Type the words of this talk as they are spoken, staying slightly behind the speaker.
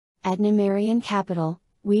At Numerian Capital,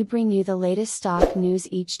 we bring you the latest stock news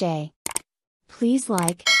each day. Please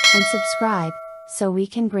like and subscribe so we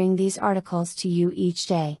can bring these articles to you each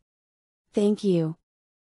day. Thank you.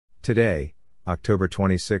 Today, October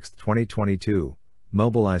 26, 2022,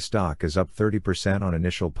 Mobileye stock is up 30% on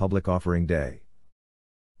initial public offering day.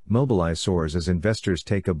 Mobileye soars as investors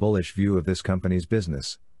take a bullish view of this company's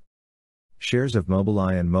business. Shares of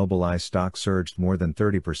Mobileye and Mobileye stock surged more than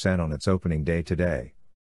 30% on its opening day today.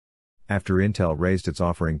 After Intel raised its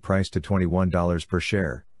offering price to $21 per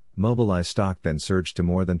share, Mobileye stock then surged to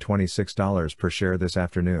more than $26 per share this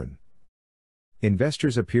afternoon.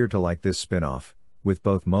 Investors appear to like this spin-off, with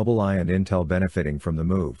both Mobileye and Intel benefiting from the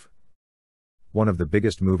move. One of the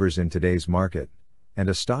biggest movers in today's market, and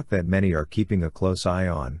a stock that many are keeping a close eye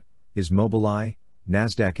on, is Mobileye,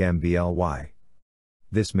 Nasdaq MBLY.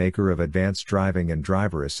 This maker of advanced driving and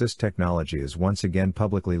driver assist technology is once again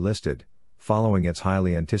publicly listed, following its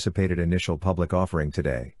highly anticipated initial public offering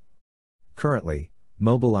today. Currently,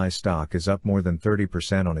 Mobileye stock is up more than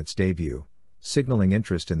 30% on its debut, signaling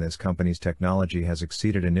interest in this company's technology has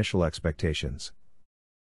exceeded initial expectations.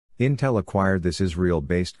 Intel acquired this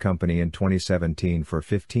Israel-based company in 2017 for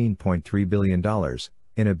 $15.3 billion,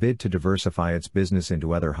 in a bid to diversify its business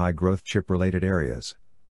into other high-growth chip-related areas.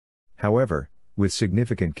 However, with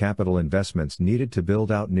significant capital investments needed to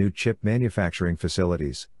build out new chip manufacturing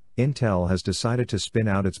facilities, Intel has decided to spin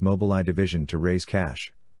out its Mobileye division to raise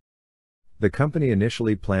cash. The company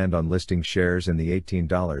initially planned on listing shares in the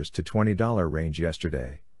 $18 to $20 range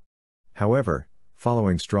yesterday. However,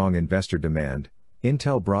 following strong investor demand,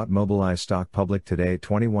 Intel brought Mobileye stock public today at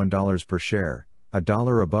 $21 per share,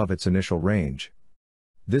 $1 above its initial range.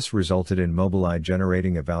 This resulted in Mobileye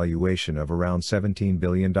generating a valuation of around $17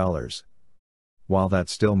 billion. While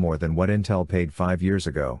that's still more than what Intel paid 5 years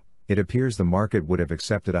ago, it appears the market would have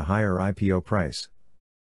accepted a higher IPO price.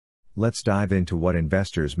 Let's dive into what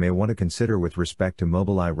investors may want to consider with respect to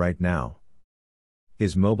Mobileye right now.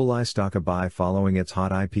 Is Mobileye stock a buy following its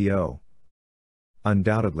hot IPO?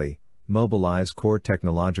 Undoubtedly, Mobileye's core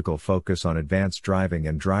technological focus on advanced driving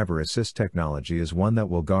and driver assist technology is one that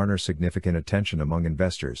will garner significant attention among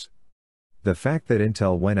investors. The fact that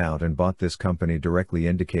Intel went out and bought this company directly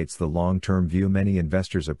indicates the long-term view many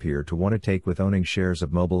investors appear to want to take with owning shares of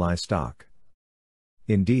Mobileye stock.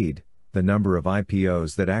 Indeed, the number of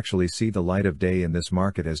IPOs that actually see the light of day in this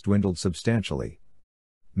market has dwindled substantially.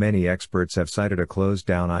 Many experts have cited a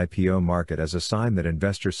closed-down IPO market as a sign that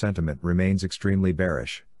investor sentiment remains extremely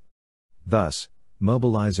bearish. Thus,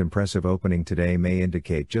 Mobileye's impressive opening today may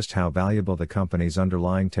indicate just how valuable the company's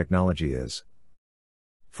underlying technology is.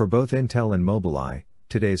 For both Intel and Mobileye,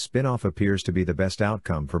 today's spin-off appears to be the best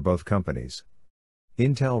outcome for both companies.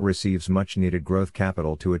 Intel receives much-needed growth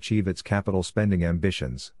capital to achieve its capital spending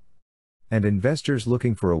ambitions. And investors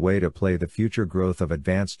looking for a way to play the future growth of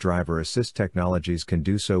advanced driver assist technologies can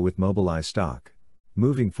do so with Mobileye stock.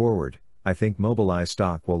 Moving forward, I think Mobileye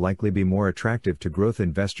stock will likely be more attractive to growth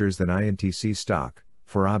investors than INTC stock,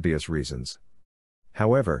 for obvious reasons.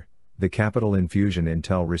 However, the capital infusion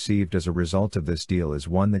Intel received as a result of this deal is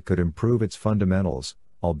one that could improve its fundamentals,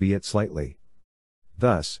 albeit slightly.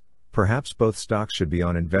 Thus, perhaps both stocks should be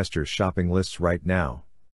on investors' shopping lists right now.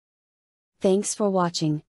 Thanks for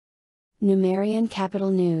watching Numerian Capital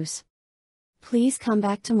News. Please come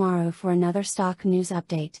back tomorrow for another stock news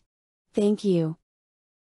update. Thank you.